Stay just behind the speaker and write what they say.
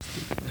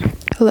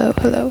Hello,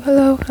 hello,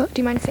 hello, hello. Do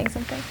you mind saying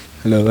something?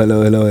 Hello,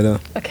 hello, hello, hello.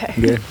 Okay.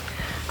 Good.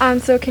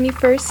 So can you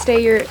first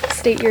state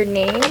your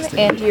name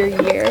and your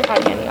year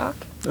at Antioch?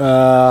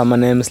 My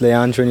name is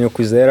Leandre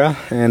Ndarugendanye,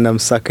 and I'm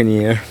second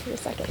year. Your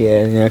second. Yeah,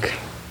 Antioch.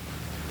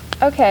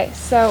 Okay,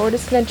 so we're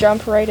just gonna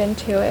jump right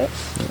into it.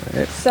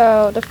 Alright.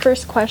 So the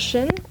first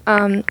question.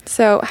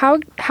 So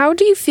how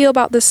do you feel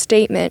about the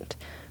statement,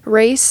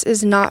 "Race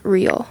is not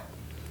real"?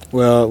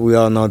 Well, we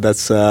all know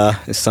that's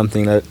is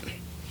something that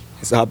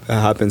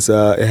happens.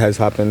 It has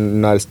happened in the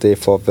United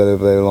States for a very,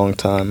 very long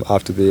time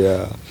after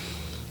the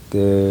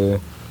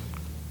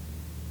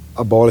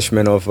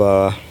abolishment of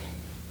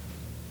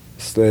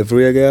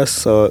slavery, I guess.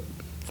 So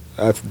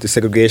the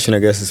segregation, I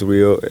guess, is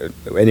real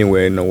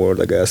anywhere in the world,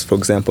 I guess. For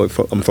example,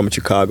 I'm from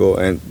Chicago,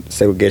 and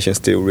segregation is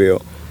still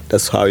real.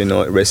 That's how you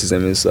know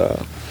racism is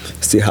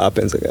still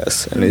happens, I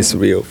guess, and it's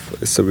real.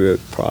 It's a real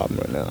problem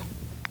right now.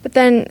 But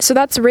then, so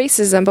that's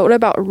racism, but what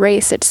about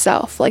race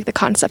itself, like the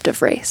concept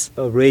of race?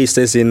 Race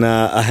is in,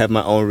 I have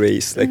my own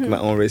race, like my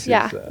own race.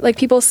 Yeah, is, like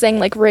people saying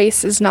like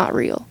race is not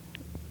real.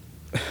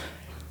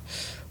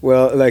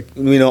 Well, like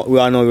we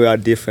all know we are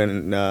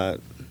different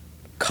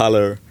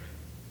color,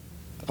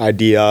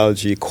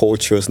 ideology,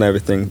 cultures, and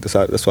everything.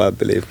 That's why I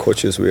believe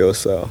culture is real.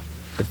 So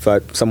if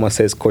someone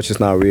says culture is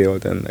not real,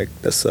 then like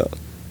that's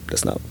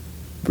not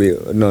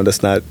real. No,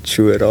 that's not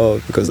true at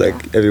all, because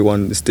like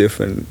everyone is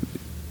different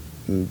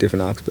in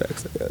different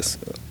aspects, I guess.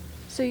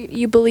 So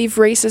you believe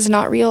race is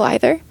not real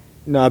either?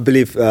 No, I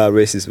believe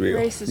race is real.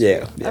 Race is yeah,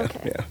 real. Yeah,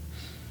 Okay. yeah.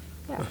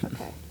 Yeah,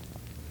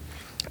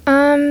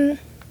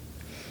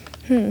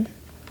 okay.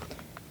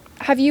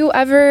 Have you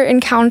ever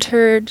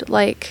encountered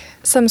like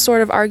some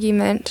sort of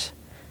argument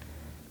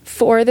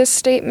for this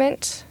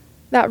statement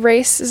that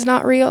race is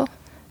not real?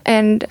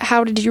 And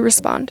how did you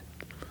respond?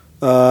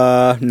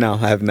 No,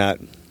 I have not.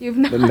 You've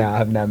not? No, I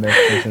have not met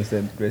a person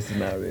said race is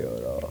not real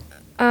at all.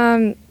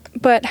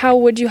 But how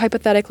would you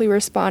hypothetically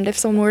respond if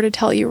someone were to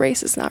tell you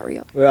race is not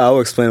real? Well, I will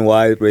explain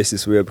why race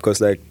is real,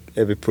 because like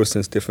every person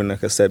is different.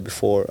 Like I said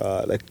before,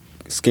 like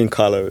skin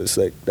color is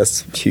like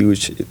that's a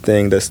huge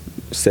thing that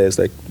says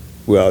like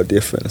we are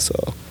different.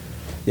 So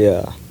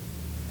yeah,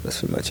 that's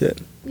pretty much it.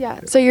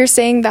 Yeah. So you're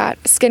saying that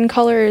skin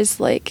color is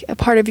like a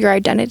part of your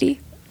identity?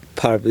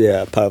 Part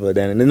of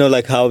identity. You know,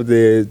 like how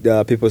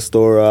the people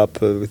store up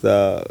with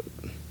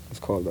what's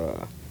called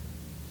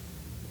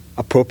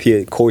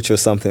appropriate culture or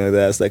something like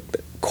that. It's like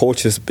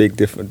culture is big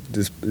different.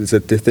 It's the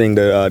thing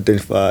that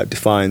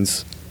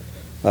defines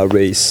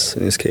race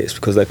in this case,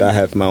 because like I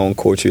have my own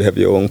culture, you have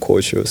your own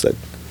culture. It's like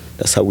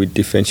that's how we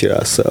differentiate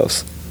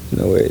ourselves in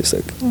a way. It's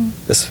like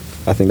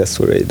I think that's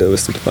what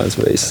those defines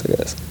race, I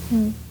guess.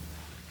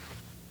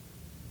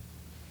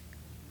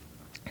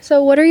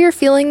 So what are your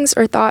feelings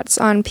or thoughts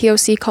on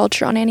POC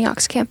culture on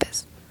Antioch's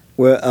campus?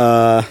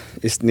 Well,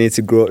 it needs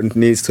to grow. It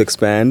needs to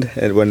expand,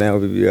 and right now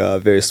we are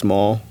very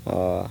small.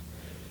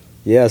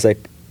 Yeah, it's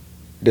like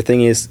the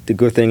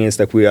good thing is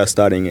that we are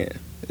starting it.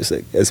 It's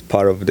like as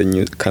part of the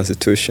new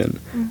constitution.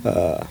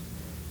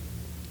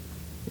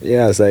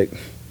 Yeah, it's like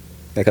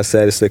I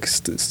said, it's like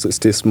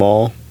still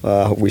small.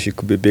 I wish it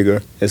could be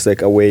bigger. It's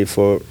like a way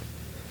for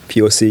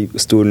POC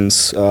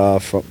students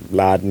from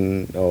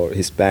Latin or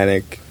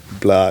Hispanic,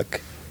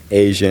 Black,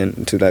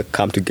 Asian to like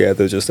come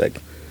together, just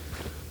like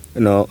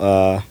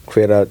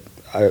create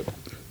a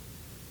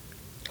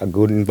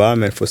good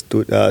environment for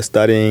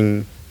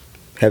studying,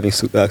 having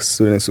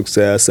student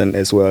success, and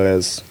as well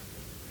as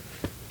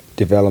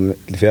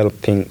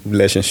developing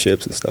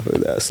relationships and stuff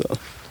like that.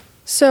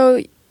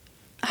 So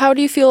how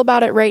do you feel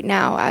about it right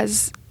now? I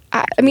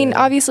mean,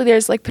 obviously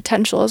there's like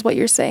potential is what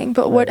you're saying,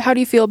 but how do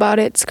you feel about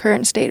its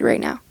current state right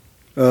now?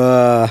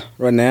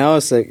 Right now,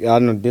 it's like, I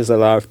don't know, there's a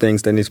lot of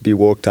things that need to be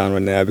worked on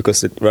right now,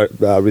 because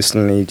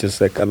recently just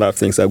like a lot of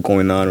things are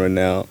going on right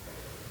now.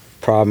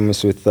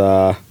 Problems with,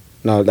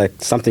 like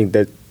something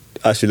that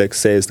I should like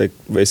say is like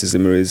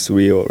racism is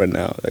real right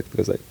now, like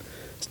because like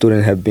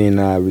students have been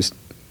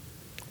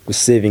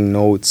receiving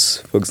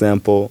notes, for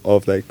example,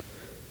 of like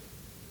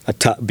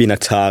being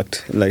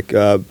attacked, like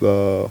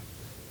yeah,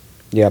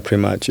 pretty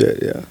much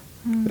it, yeah.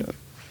 Yeah.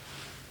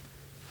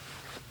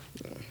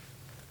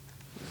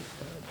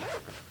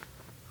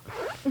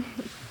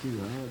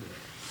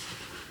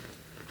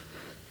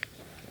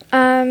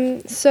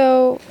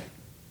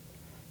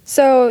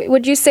 So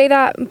would you say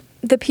that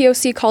the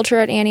POC culture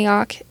at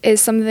Antioch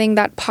is something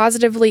that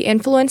positively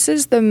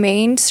influences the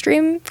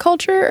mainstream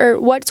culture, or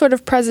what sort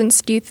of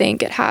presence do you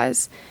think it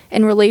has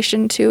in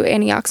relation to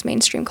Antioch's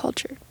mainstream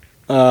culture?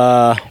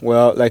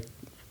 Well, like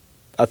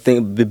I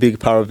think the big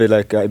part of it,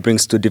 like it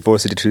brings to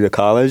diversity to the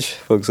college,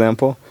 for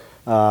example.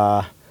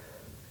 I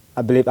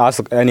believe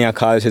also Antioch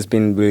College has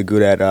been really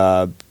good at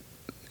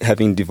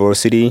having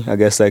diversity. I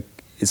guess like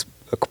it's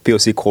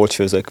POC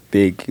culture is like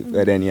big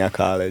at Antioch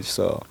College.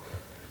 So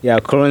yeah,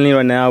 currently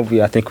right now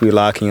I think we're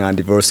lacking on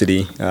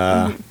diversity.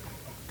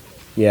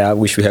 Yeah, I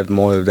wish we had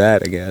more of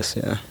that, I guess.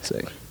 Yeah, it's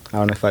like, I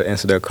don't know if I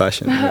answered that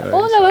question.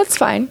 Oh no, that's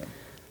fine.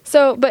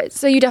 So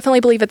you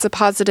definitely believe it's a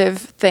positive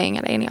thing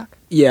at Antioch?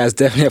 Yeah, it's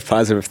definitely a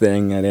positive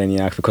thing at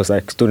Antioch because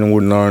like student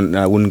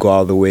wouldn't go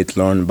all the way to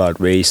learn about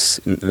race,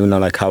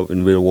 like how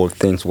in real world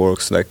things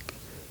works. Like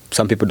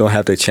some people don't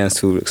have the chance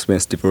to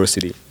experience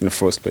diversity in the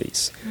first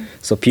place.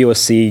 So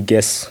POC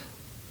gets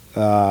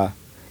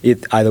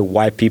it either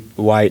white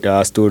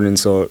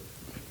students or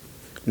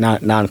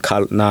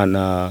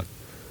non-POC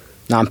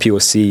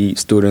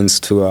students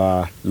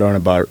to learn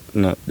about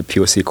the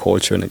POC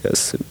culture and I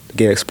guess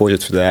get exposure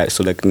to that.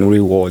 So like in the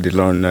real world, they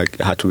learn like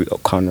how to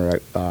react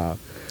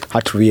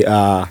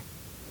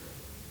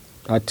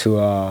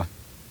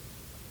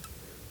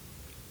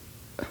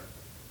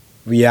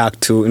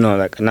to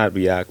like not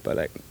react but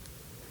like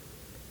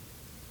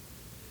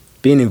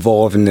being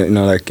involved in the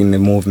like in the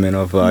movement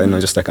of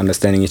just like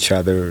understanding each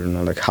other,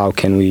 like how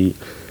can we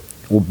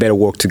better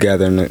work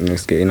together and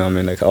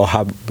like or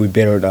how we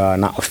better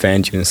not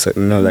offend you and so,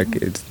 like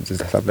it's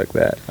just stuff like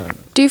that.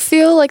 Do you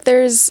feel like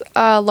there's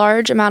a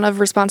large amount of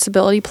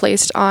responsibility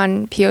placed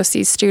on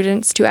POC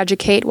students to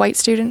educate white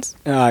students?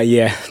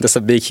 Yeah, that's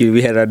a big huge.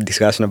 We had a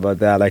discussion about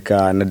that like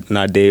in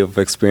our day of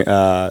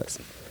experience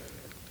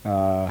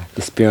I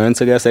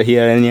guess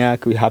here at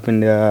Antioch. We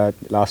happened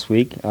last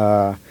week.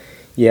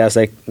 Yeah, it's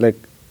like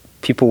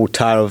people were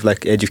tired of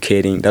like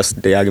educating. That's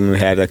the argument we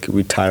had. Like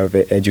we're tired of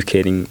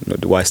educating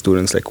the white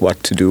students like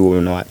what to do or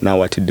not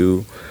what to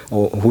do,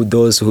 or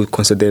those who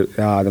consider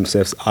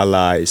themselves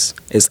allies,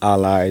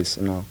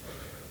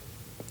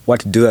 what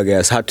to do. I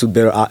guess how to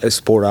better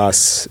support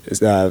us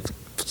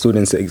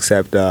students,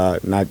 except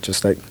not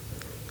just like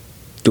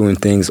doing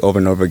things over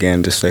and over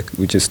again. Just like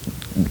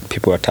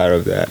people are tired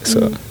of that.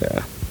 So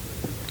yeah.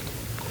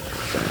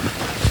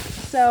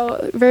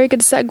 So, very good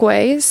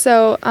segue.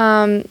 So,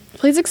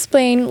 please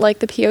explain like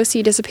the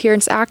POC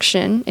disappearance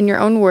action in your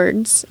own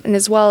words, and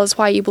as well as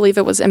why you believe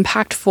it was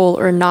impactful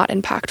or not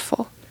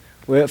impactful.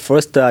 Well,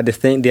 first,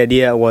 the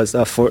idea was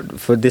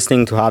for this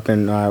thing to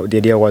happen. The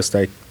idea was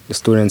like the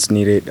students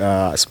needed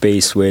a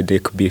space where they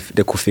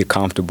could feel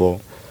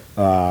comfortable,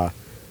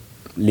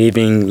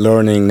 living,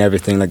 learning, and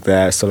everything like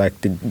that. So, like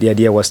the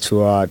idea was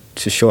to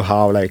show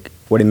how like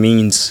what it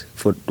means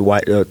for the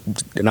white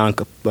non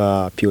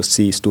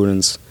POC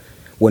students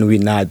when we're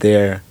not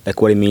there,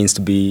 like what it means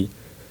to be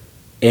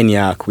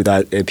Antioch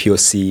without a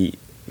POC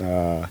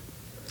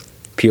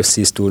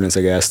students,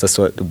 I guess. That's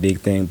what the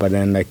big thing. But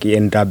then like it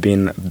ended up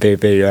being very,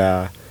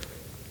 very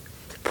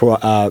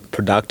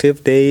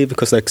productive day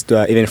because like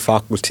even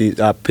faculty,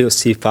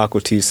 POC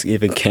faculties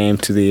even came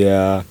to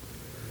the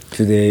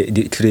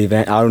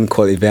event. I don't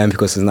call it event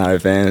because it's not an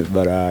event,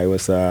 but it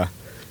was a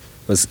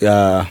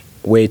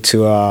way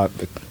to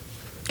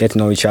get to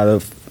know each other,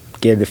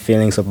 get the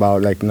feelings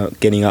about like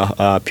getting a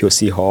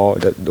POC hall.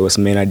 That was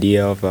the main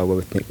idea of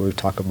what we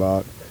talk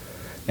about,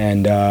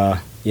 and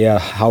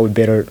how we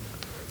better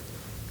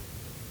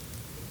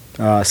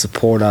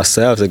support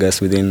ourselves, I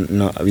guess, within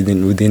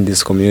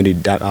this community,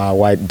 that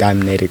white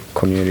dominated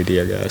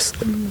community, I guess.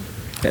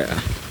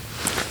 Yeah.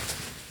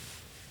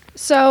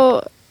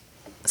 So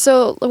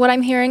what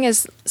I'm hearing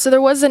is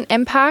there was an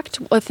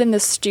impact within the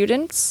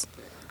students.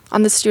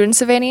 On the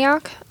students of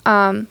Antioch,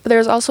 but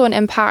there's also an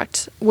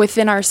impact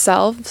within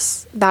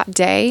ourselves that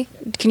day.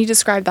 Can you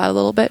describe that a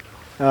little bit?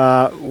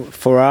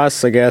 For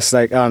us, I guess,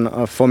 like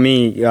for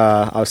me,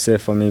 I'll say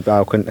for me,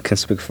 but I can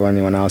speak for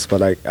anyone else.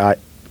 But like I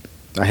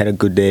had a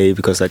good day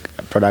because like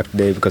a productive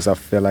day because I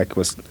feel like it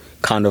was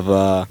kind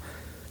of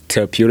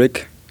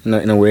therapeutic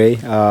in a way.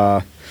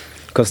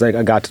 Because like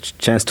I got a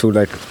chance to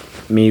like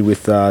meet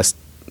with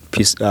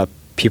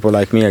people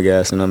like me, I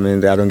guess. I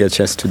mean, I don't get a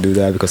chance to do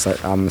that because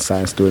I'm a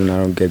science student. I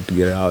don't get to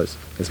get out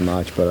as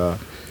much. But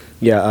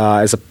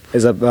as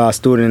a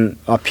student,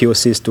 a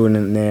POC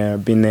student there,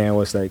 being there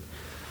was like,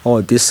 oh,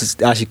 this is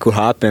actually could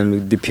happen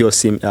with the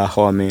POC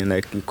hall. I mean,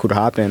 like it could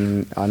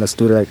happen. I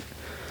understood like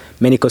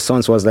many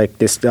concerns was like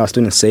this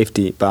student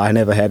safety, but I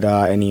never had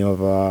any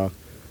of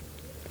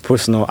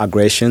personal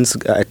aggressions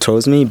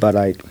towards me. But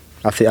like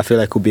I feel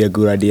like it could be a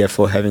good idea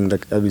for having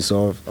like a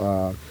reserve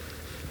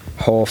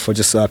hall for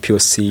just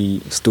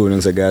POC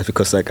students, I guess,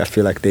 because like I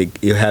feel like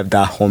you have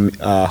that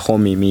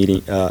homey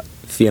meeting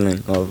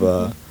feeling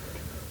of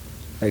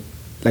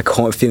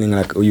feeling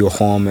like you're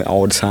home at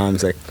all the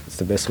times. Like it's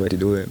the best way to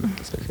do it.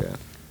 It's like, yeah.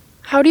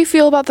 How do you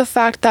feel about the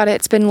fact that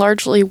it's been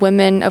largely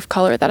women of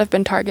color that have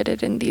been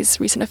targeted in these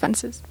recent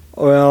offenses?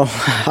 Well,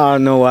 I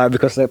don't know why,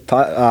 because like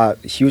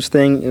huge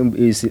thing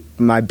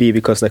might be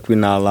because like we're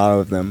not a lot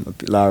of them,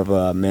 a lot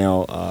of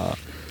male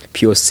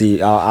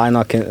POC. I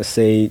not can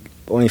say.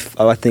 Only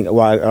I think who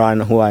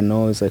I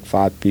know is like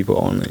 5 people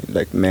only,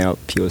 like male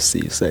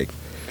POCs. Like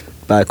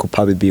that could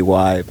probably be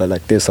why. But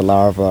like there's a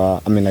lot of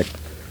like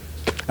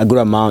a good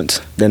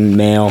amount than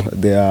male.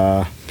 There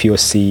are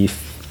POC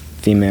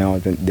female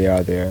than they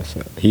are there.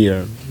 So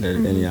here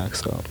in Antioch.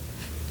 So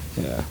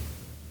yeah.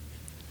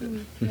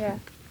 Yeah.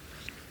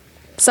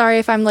 Sorry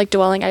if I'm like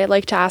dwelling. I'd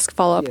like to ask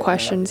follow-up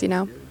questions.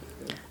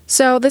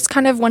 So this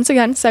kind of once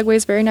again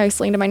segues very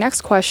nicely into my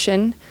next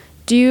question.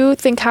 Do you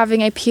think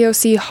having a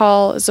POC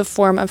hall is a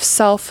form of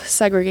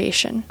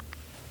self-segregation?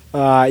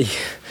 Uh,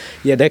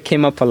 yeah, that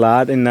came up a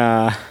lot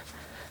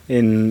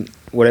in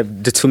whatever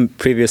the two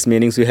previous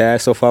meetings we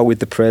had so far with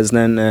the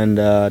president and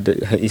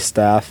his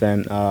staff,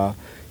 and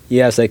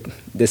yeah, it's like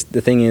this.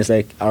 The thing is,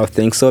 like, I don't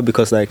think so,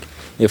 because like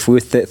if we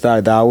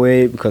thought that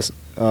way, because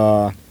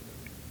let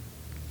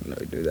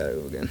me do that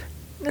again.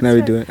 Can I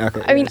redo it?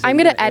 Okay. I mean, I'm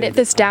gonna edit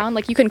this down.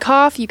 Like, you can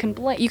cough, you can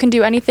blink, you can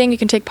do anything, you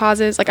can take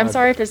pauses. Like, I'm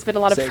sorry if there's been a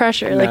lot of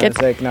pressure. No, Like,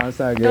 it's like, no, it's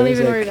not good. Don't It's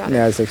even like, worry about it.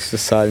 yeah, it's like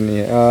just suddenly.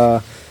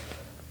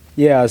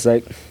 Yeah, it's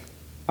like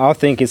I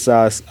think it's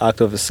an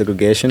act of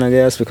segregation, I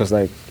guess, because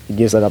like it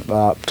gives an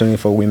opportunity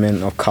for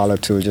women of color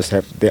to just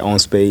have their own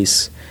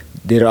space.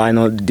 I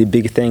know the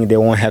big thing, they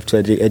won't have to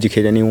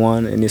educate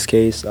anyone in this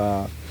case.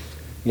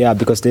 Yeah,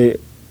 because they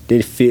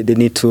feel they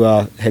need to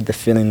have the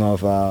feeling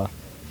of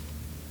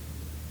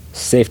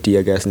safety,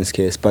 I guess, in this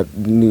case. But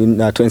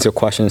to answer your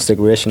question,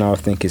 segregation, I don't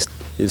think is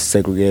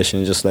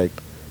segregation. Just like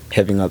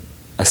having a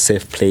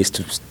safe place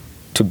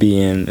to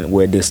be in,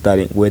 where they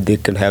study, where they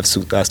can have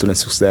student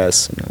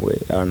success in a way.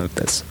 I don't know if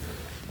that's.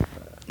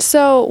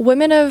 So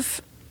women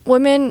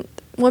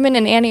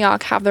in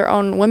Antioch have their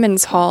own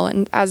women's hall,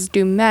 and as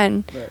do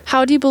men. Right.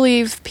 How do you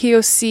believe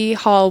POC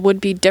hall would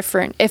be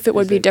different, if it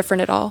would be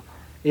different at all?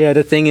 Yeah,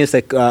 the thing is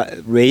like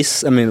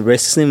race. I mean,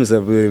 racism is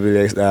a really,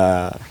 really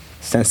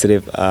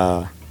sensitive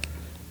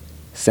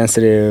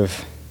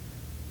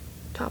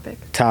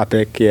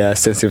topic. Yeah,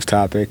 sensitive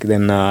topic.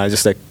 Then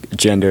just like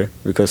gender,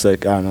 because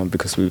like I don't know,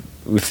 because we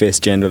face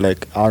gender.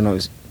 Like I don't know,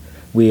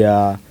 we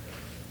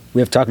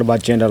have talked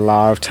about gender a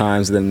lot of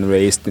times than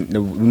race.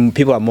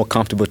 People are more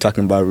comfortable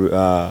talking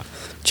about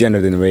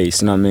gender than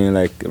race. You know what I mean?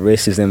 Like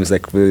racism is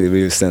like really,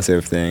 really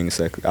sensitive things.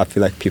 Like I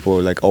feel like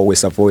people like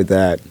always avoid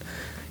that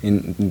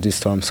in this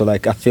term. So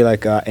like I feel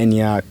like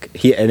Antioch,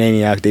 here at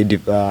Antioch,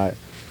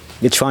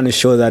 they're trying to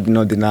show that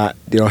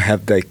they don't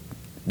have like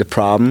the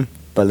problem,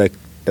 but like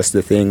that's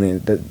the thing.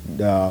 That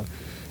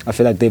I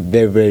feel like they're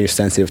very, very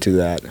sensitive to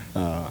that.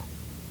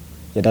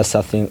 Yeah, that's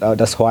something.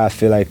 That's why I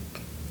feel like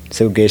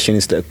segregation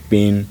is like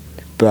being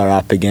brought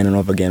up again and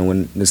over again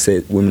when they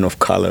say women of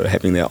color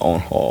having their own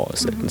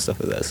halls and stuff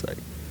like that. It's like,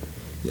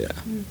 yeah.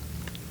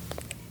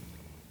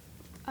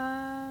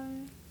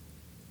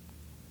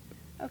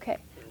 Okay.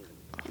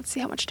 Let's see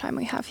how much time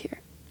we have here.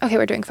 Okay,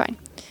 we're doing fine.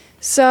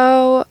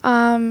 So,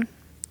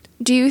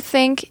 do you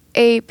think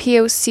a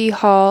POC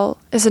hall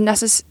is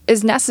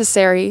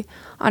necessary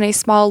on a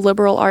small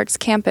liberal arts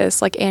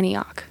campus like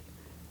Antioch?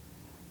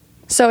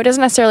 So it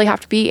doesn't necessarily have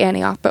to be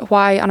Antioch, but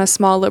why on a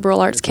small liberal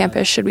arts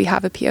campus should we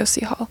have a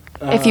POC hall,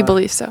 if you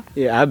believe so?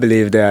 Yeah, I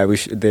believe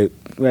that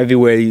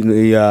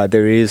everywhere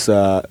there is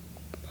an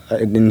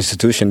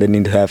institution, they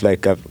need to have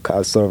like a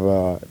sort of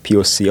a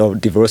POC or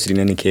diversity in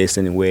any case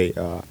anyway,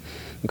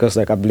 because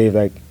like I believe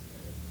like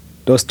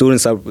those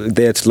students are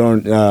there to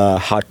learn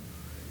how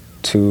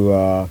to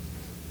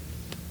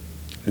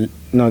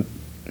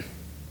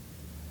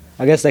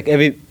I guess like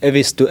every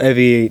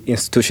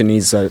institution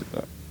needs a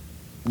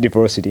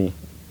diversity,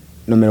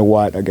 no matter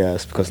what, I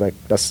guess, because like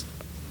that's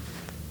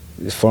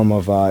this form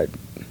of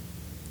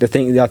the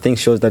thing. I think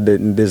shows that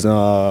there's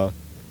no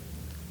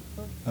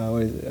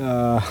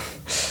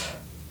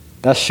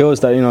that shows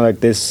that like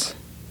this,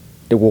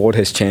 the world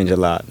has changed a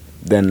lot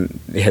than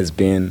it has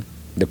been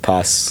the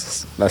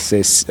past, let's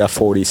say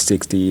 40,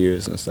 60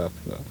 years and stuff.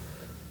 So,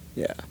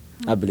 yeah,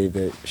 I believe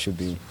it should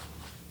be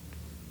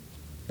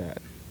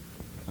that.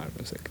 I don't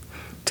know, it's like,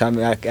 tell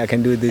me, I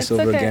can do this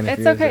over again.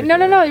 It's okay.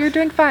 No, you're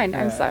doing fine.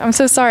 I'm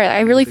so sorry.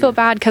 I really feel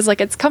bad because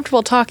like it's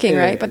comfortable talking,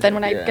 right? But then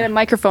when I get a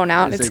microphone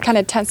out, it kind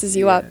of tenses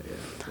you up.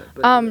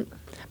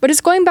 But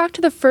just going back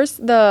to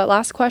the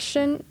last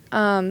question,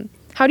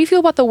 how do you feel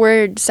about the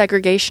word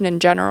segregation in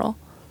general?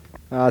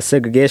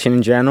 Segregation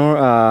in general,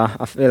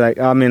 I feel like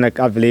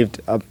I believed.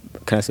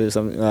 Can I say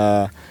something?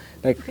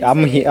 Like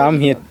I'm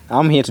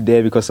here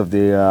today because of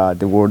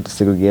the word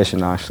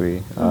segregation.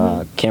 Actually,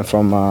 came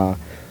from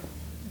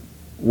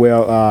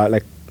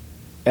like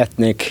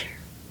ethnic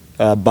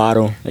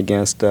battle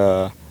against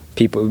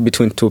people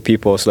between two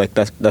peoples. Like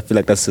I feel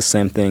like that's the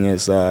same thing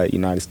as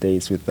United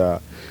States with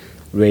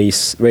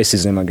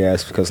racism, I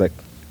guess, because like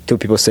two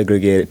people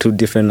segregated, two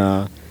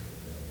different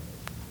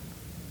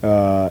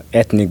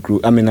ethnic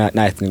group. Not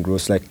ethnic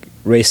groups, like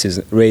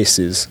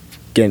races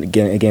getting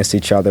against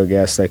each other. I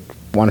guess like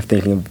one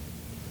thinking of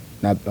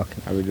not.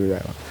 Okay, I will do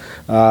that one.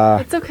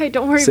 It's okay.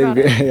 Don't worry about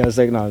it. Yeah, it's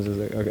like no. It's just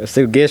like, okay.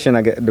 Segregation.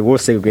 The word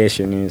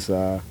segregation is.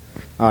 I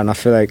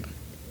feel like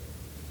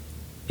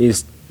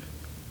is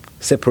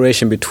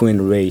separation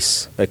between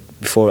race. Like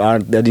before, I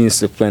didn't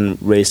explain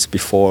race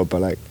before,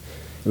 but like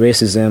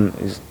racism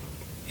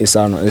is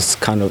I don't know. It's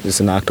kind of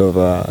an act of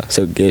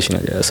segregation.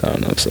 I guess I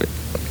don't know. It's like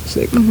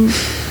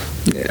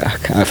yeah.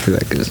 I feel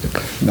like it's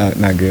like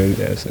not good.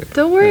 Yeah, it's like,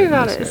 don't worry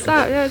about it.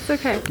 Stop. Yeah, it's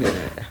okay.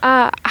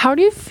 Yeah. How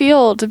do you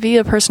feel to be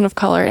a person of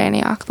color at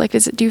Antioch? Like,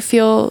 do you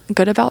feel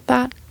good about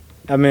that?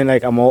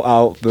 Like I'm all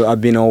out, but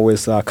I've been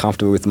always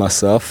comfortable with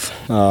myself.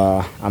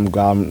 I'm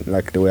glad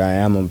like the way I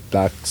am. I'm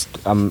black.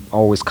 I'm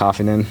always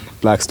confident.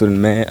 Black student,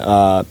 man.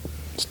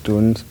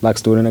 Black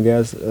student, I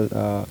guess.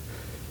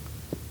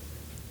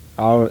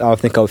 don't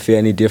think I would feel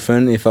any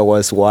different if I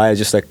was white.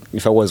 Just like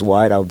if I was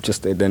white, I would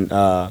just then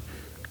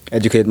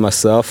educate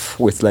myself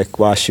with like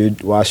what I should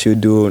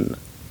do,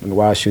 and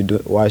what I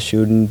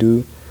shouldn't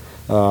do,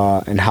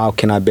 and how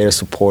can I better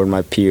support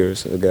my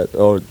peers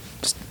or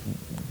just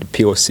the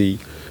POC.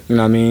 You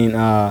know what I mean?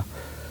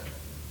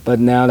 But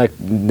now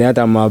that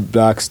I'm a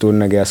black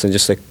student, I guess I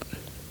just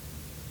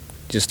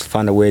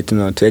find a way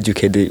to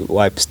educate the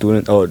white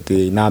student or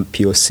the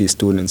non-POC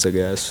students, I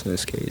guess, in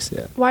this case,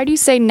 yeah. Why do you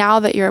say now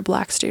that you're a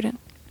black student?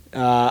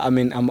 I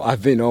mean,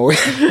 I've been always,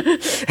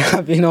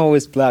 I've been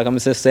always black. I'm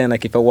just saying,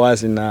 like, if I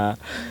was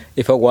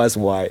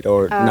white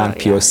or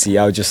non-POC,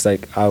 I would just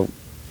I'll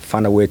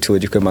find a way to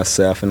educate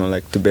myself,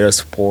 to better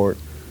support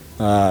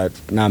POC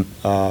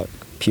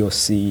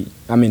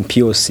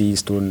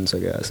students, I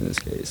guess, in this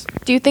case.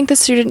 Do you think the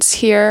students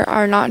here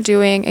are not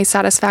doing a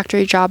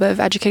satisfactory job of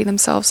educating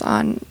themselves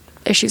on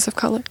issues of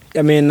color?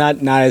 I mean, not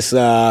as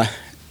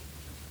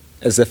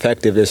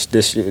effective as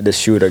they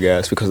should, I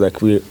guess, because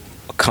we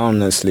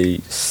constantly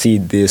see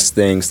these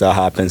things that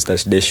happens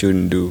that they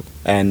shouldn't do,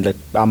 and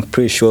I'm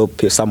pretty sure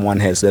someone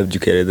has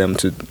educated them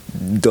to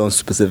don't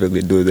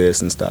specifically do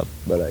this and stuff,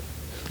 but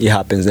it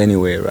happens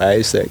anyway, right?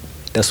 It's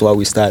that's why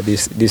we start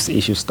this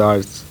issue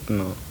starts,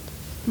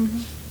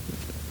 Mm-hmm.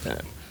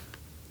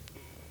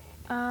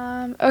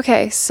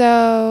 Okay,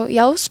 so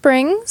Yellow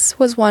Springs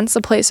was once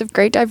a place of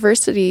great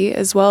diversity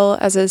as well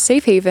as a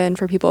safe haven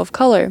for people of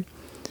color,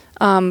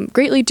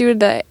 greatly due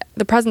to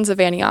the presence of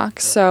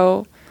Antioch.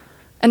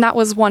 And that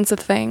was once a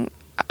thing.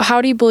 How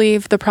do you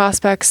believe the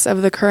prospects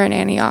of the current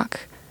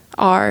Antioch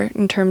are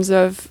in terms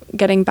of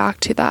getting back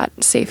to that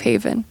safe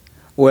haven?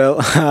 Well,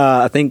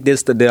 I think there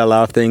are a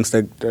lot of things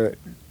that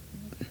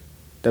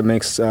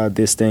makes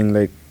this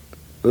thing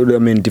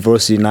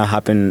diversity not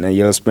happen in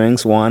Yellow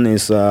Springs. One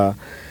is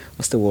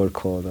what's the word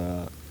called?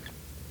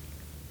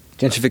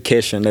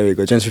 Gentrification. There we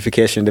go.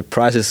 Gentrification. The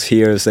prices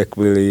here is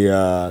really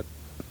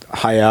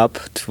high up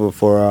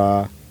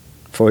for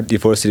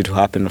diversity to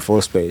happen in the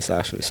first place,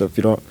 actually. So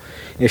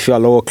if you're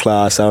lower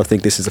class, I don't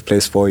think this is a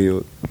place for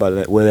you.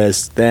 But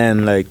whereas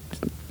then, it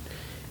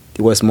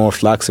was more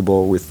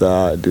flexible with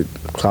the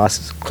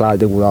classes.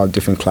 There were all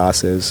different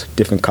classes,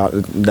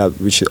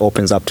 which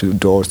opens up to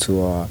doors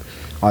to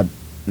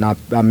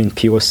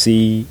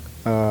POC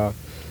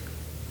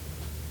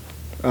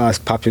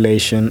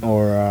population,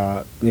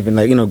 or even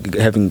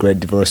having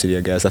great diversity,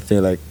 I guess. I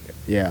feel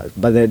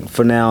but then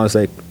for now it's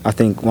I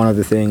think one of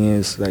the thing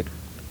is the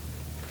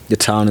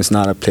town is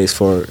not a place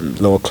for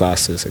lower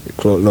classes.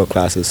 Lower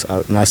classes,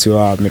 unless you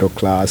are middle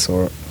class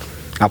or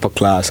upper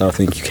class, I don't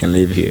think you can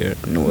live here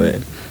in a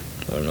way.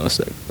 I don't know. I was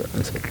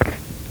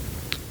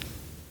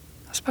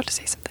about to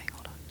say something.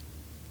 Hold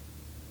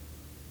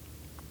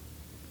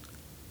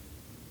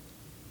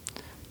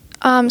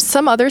on.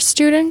 Some other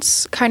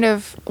students, kind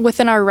of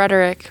within our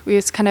rhetoric, we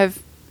just kind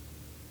of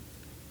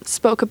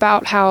spoke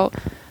about how,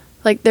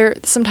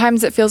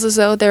 sometimes it feels as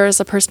though there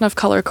is a person of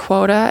color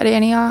quota at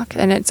Antioch,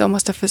 and it's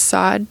almost a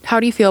facade. How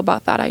do you feel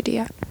about that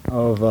idea?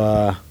 Of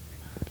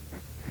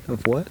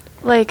what?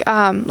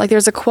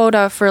 There's a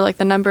quota for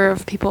the number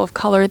of people of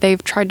color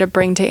they've tried to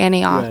bring to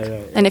Antioch,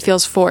 and it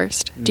feels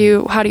forced.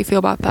 How do you feel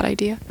about that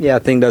idea? Yeah, I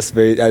think that's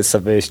a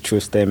very true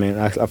statement.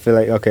 I feel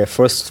okay.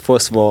 First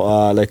of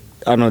all,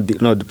 I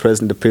don't know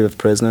the previous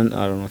president.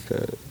 I don't know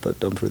but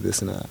don't put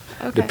this in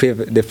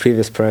the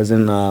previous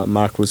president,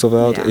 Mark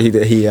Roosevelt.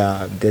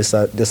 Yeah. There's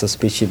a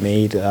speech he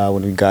made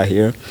when we got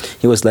here.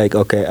 He was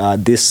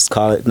this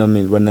college.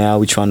 Right now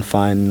we trying to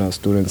find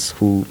students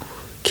who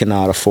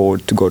cannot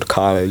afford to go to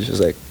college. It's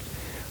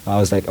I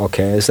was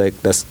okay. It's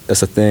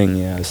that's a thing.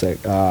 Yeah. It's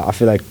I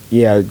feel like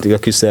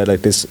you said,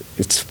 this.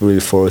 It's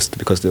really forced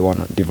because they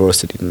want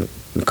diversity in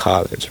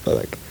college,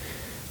 but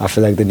I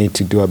feel they need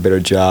to do a better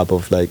job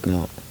of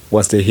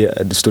once they hear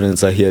the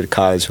students are here at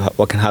college,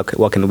 what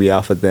can we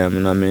offer them? You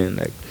know what I mean?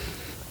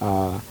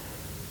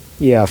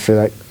 I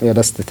feel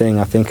that's the thing.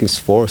 I think it's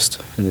forced,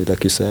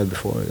 like you said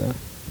before.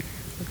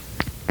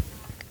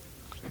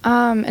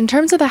 Yeah. In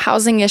terms of the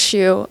housing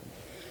issue,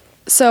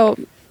 so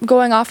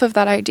going off of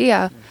that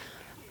idea,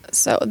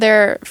 so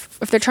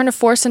if they're trying to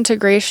force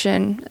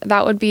integration,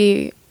 that would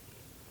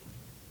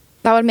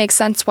make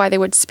sense why they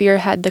would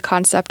spearhead the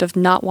concept of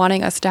not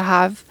wanting us to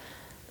have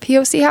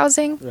POC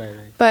housing. Right.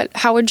 But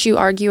how would you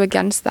argue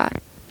against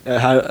that?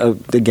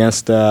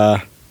 Against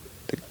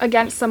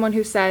someone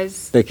who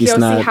says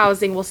POC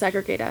housing will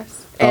segregate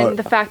us, and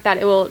the fact that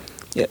it will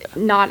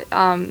not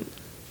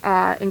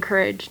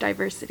encourage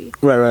diversity.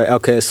 Right.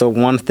 Okay. So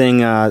one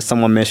thing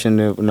someone mentioned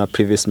in a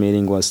previous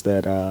meeting was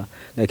that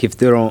if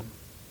the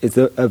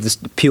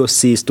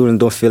POC students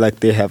don't feel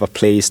like they have a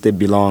place they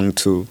belong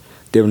to,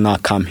 they will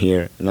not come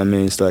here. You know what I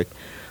mean? It's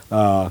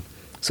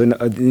so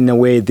in a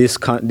way, this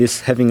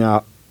having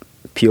a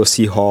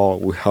POC hall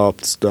will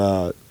help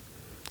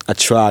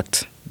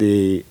attract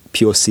the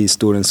POC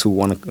students who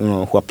want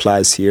to, who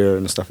applies here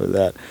and stuff like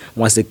that.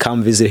 Once they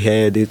come visit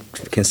here, they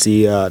can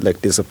see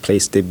there's a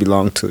place they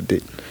belong to.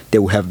 They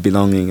will have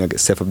belonging, a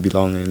sense of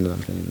belonging. You know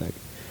what I mean?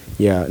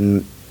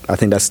 And I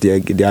think that's the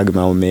argument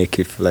I would make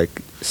if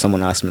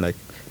someone asked me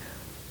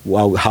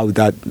how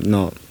that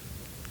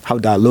how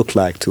that look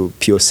like to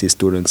POC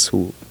students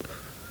who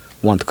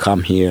want to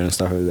come here and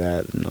stuff like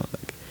that.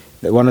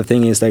 One of the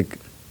things is like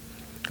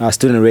the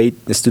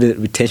student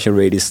retention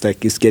rate is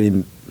like it's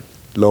getting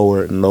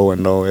lower and lower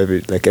and lower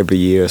every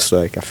year. So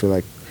like I feel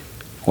like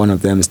one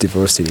of them is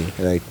diversity.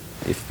 Like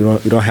if you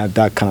don't have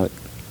that kind of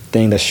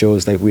thing that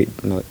shows like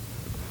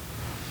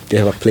they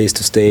have a place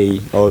to stay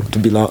or to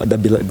belong,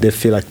 they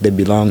feel like they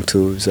belong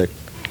to. It's like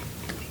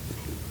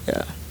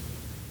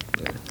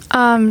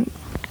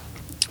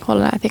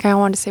Hold on, I think I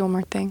wanted to say one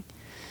more thing.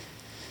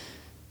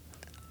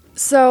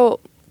 So,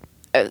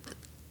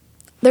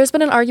 there's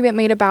been an argument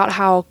made about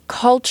how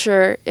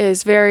culture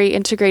is very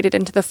integrated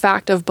into the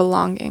fact of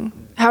belonging.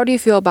 How do you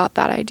feel about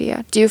that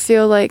idea? Do you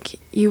feel like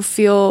you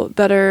feel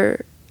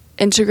better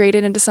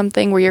integrated into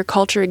something where your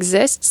culture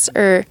exists,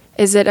 or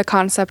is it a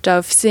concept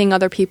of seeing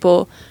other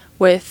people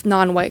with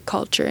non-white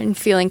culture and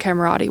feeling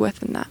camaraderie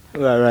within that?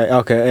 Right.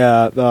 Okay.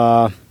 Yeah.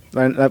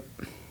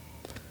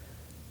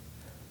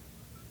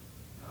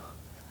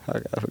 I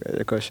forgot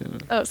the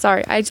question. Oh,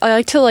 sorry. I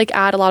like to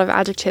add a lot of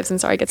adjectives,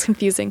 and sorry, it gets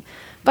confusing.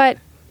 But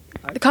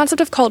the concept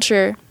of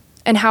culture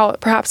and how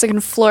perhaps it can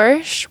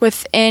flourish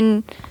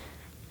within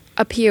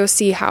a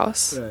POC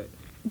house. Right.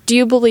 Do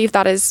you believe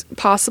that is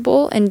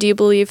possible, and do you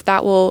believe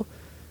that's what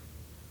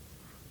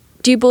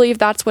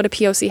a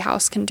POC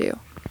house can do?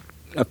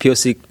 A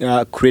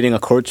POC creating a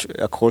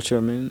culture.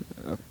 I mean,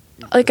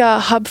 like a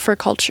hub for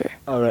culture.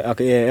 All right.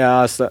 Okay.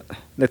 Yeah. So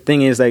the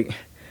thing is like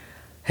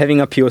having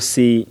a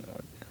POC.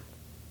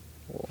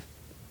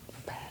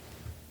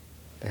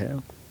 The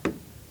hell?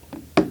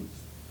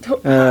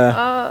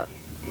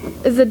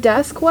 Is the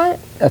desk wet?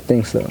 I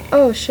think so.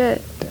 Oh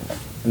shit.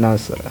 No,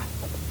 it's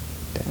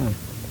damn.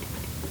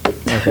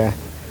 Okay.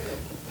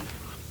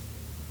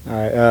 All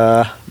right.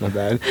 My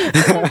bad.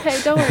 It's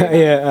okay. Don't worry.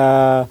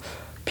 Yeah.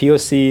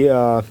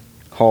 POC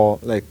hall.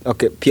 Like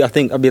okay. I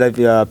think I believe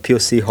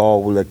POC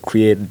hall will like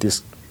create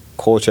this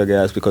culture, I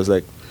guess, because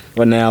like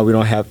right now we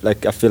don't have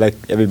like I feel like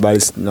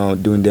everybody's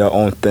doing their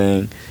own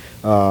thing.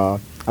 I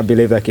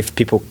believe like if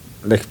people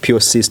like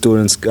POC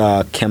students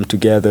came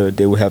together,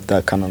 they will have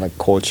that kind of like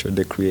culture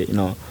they create,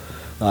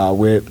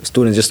 where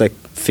students just like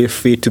feel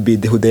free to be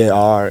who they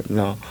are,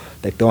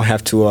 like don't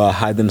have to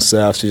hide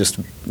themselves to just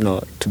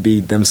to be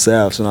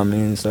themselves. You know what I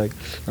mean? It's like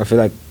I feel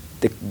like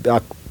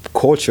our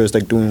culture is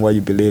like doing what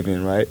you believe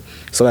in, right?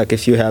 So like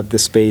if you have the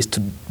space to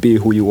be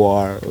who you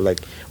are,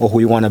 or who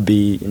you want to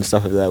be and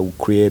stuff like that, will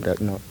create that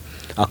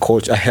a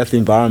culture, a healthy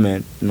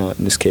environment. In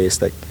this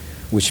case, like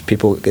which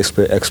people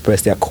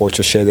express their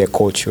culture, share their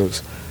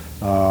cultures.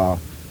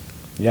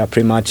 Yeah,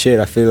 pretty much it.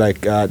 I feel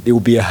like it will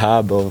be a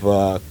hub of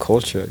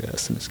culture, I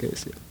guess, in this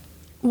case. Yeah.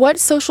 What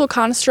social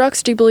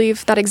constructs do you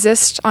believe that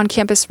exist on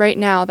campus right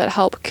now that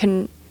help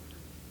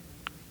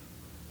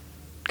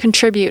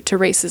contribute to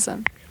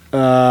racism?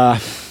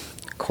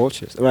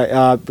 Cultures,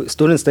 right?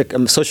 Students like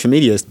social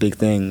media is a big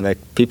thing. Like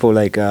people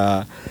like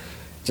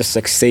just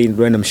like say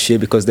random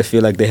shit because they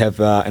feel like they have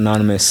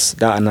autonomous,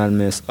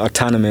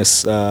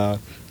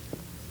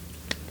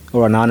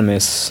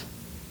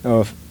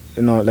 of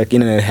like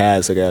internet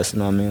has, I guess. You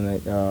know what I mean?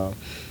 Like,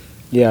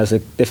 yeah, it's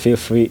like they feel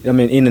free. I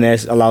mean,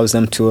 internet allows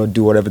them to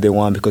do whatever they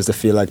want because they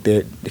feel like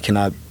they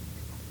cannot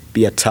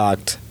be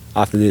attacked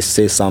after they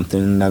say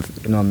something. You know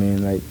what I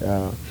mean? Like,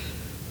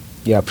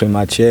 yeah, pretty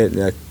much it.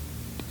 Like,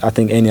 I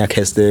think ENIAC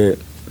has the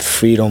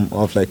freedom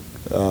of like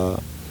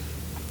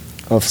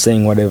of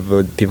saying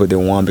whatever people they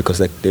want because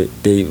like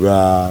they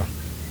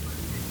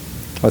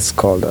what's it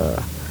called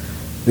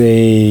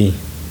they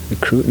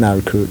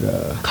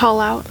call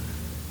out.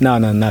 No,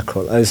 not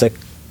call. It's like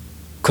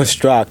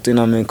construct, you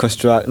know what I mean?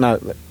 Construct,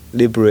 not like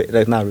liberate,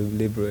 like not really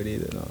liberate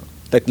either. No.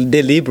 Like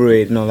they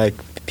liberate, like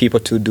people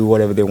to do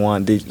whatever they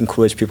want. They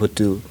encourage people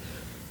to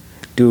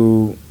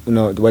do,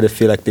 what they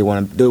feel like they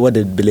want to do, what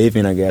they believe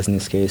in, I guess, in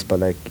this case. But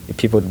like if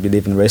people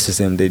believe in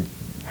racism, they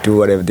do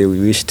whatever they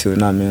wish to. You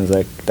know what I mean? It's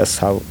like that's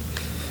how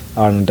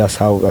I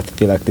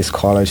feel like this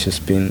college has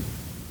been.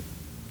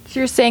 So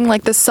you're saying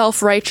like the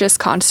self-righteous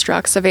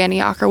constructs of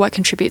Antioch are what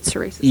contributes to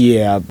racism?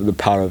 Yeah, the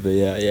part of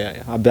it.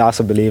 Yeah. I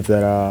also believe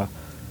that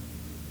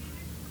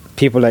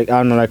people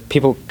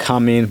people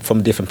come in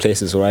from different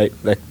places, right?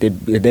 Like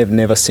they've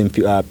never seen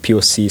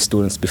POC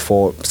students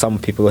before. Some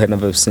people have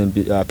never seen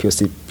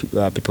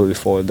POC people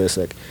before. There's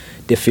like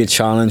they feel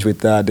challenged with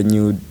the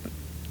new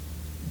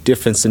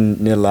difference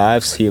in their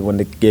lives here when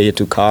they get here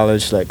to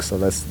college. Like so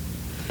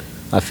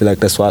I feel like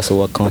that's also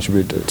what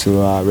contributed to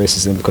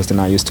racism because they're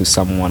not used to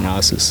someone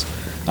else's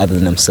other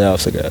than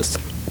themselves, I guess.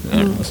 I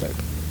don't know, it's like.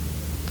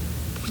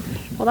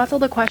 Well, that's all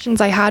the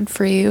questions I had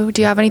for you.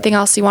 Do you have anything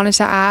else you wanted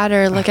to add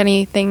or like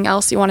anything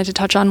else you wanted to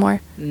touch on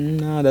more?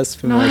 No, that's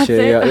pretty much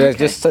it. Yeah, okay.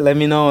 Just let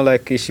me know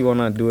like if you want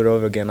to do it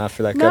over again. I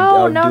feel like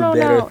I'll do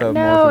better if I'm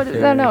more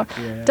prepared. No.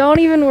 Yeah. Don't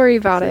even worry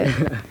about it.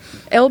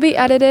 It'll be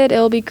edited.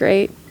 It'll be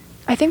great.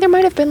 I think there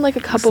might have been like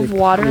a cup of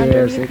water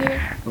underneath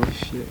here. Oh,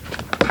 shit.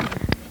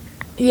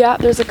 Yeah,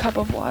 there's a cup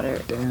of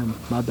water. Damn,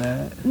 my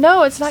bad.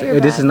 No, it's not your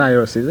bad. This is not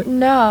yours, is it?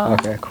 No.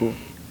 Okay, cool.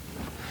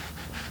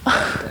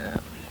 Damn.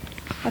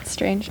 That's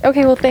strange.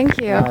 Okay, well, thank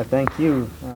you. Thank you.